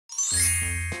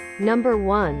Number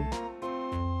 1.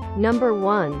 Number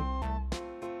 1.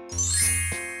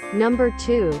 Number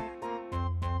 2.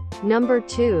 Number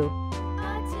 2.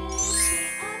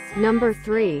 Number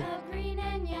 3.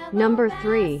 Number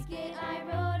 3.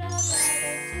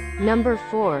 Number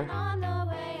 4.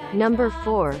 Number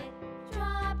 4.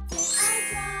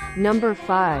 Number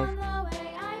 5.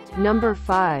 Number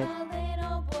 5.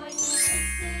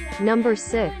 Number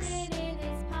 6.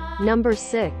 Number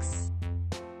 6.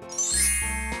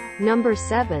 Number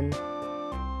 7.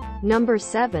 Number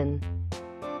 7.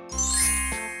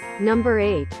 Number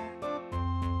 8.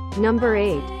 Number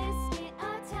 8.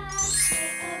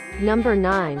 Number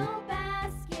 9.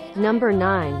 Number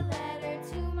 9.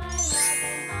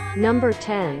 Number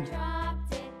 10.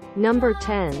 Number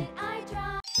 10.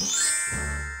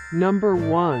 Number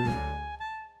 1.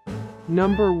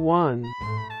 Number 1.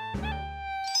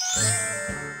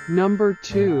 Number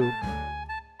 2.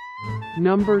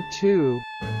 Number 2.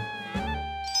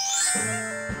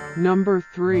 Number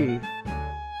 3.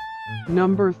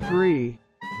 Number 3.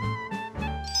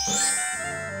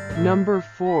 Number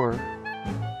 4.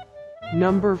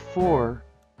 Number 4.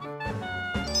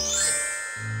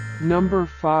 Number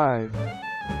 5.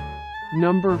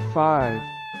 Number 5.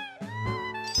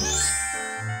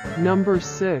 Number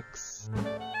 6.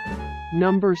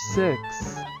 Number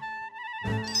 6.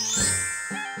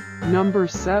 Number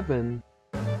 7.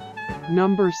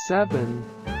 Number 7.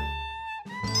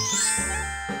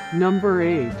 Number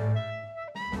 8.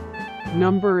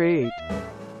 Number 8.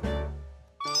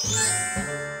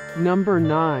 Number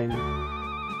 9.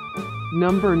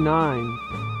 Number 9.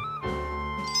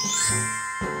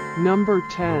 Number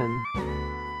 10.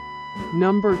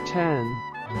 Number 10.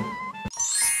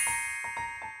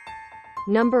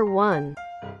 Number 1.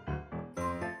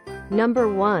 Number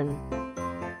 1.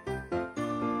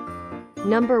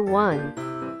 Number 1.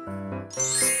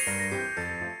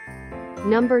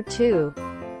 Number 2.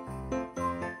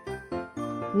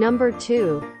 Number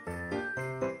 2.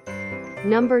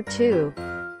 Number 2.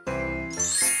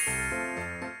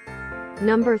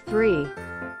 Number 3.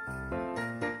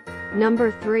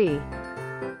 Number 3.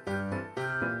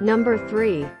 Number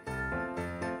 3.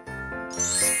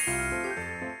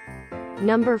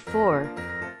 Number 4.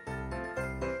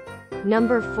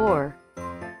 Number 4.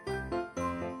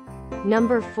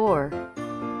 Number 4.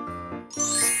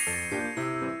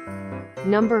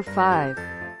 Number 5.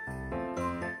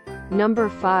 Number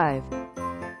 5.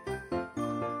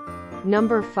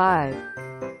 Number 5.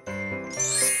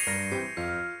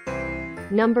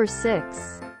 Number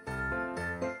 6.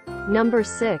 Number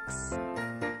 6.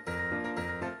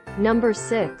 Number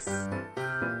 6.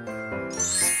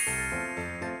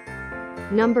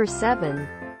 Number 7.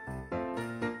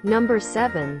 Number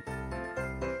 7.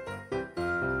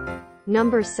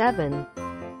 Number 7.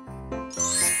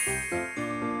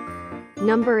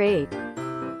 Number 8.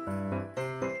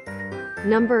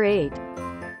 Number 8.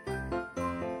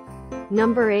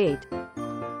 Number 8.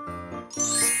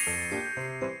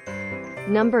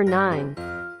 Number 9.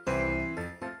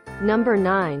 Number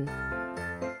 9.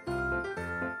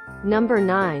 Number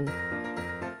 9.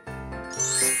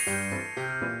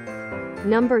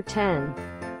 Number 10.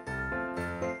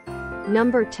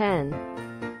 Number 10.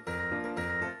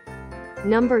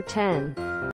 Number 10.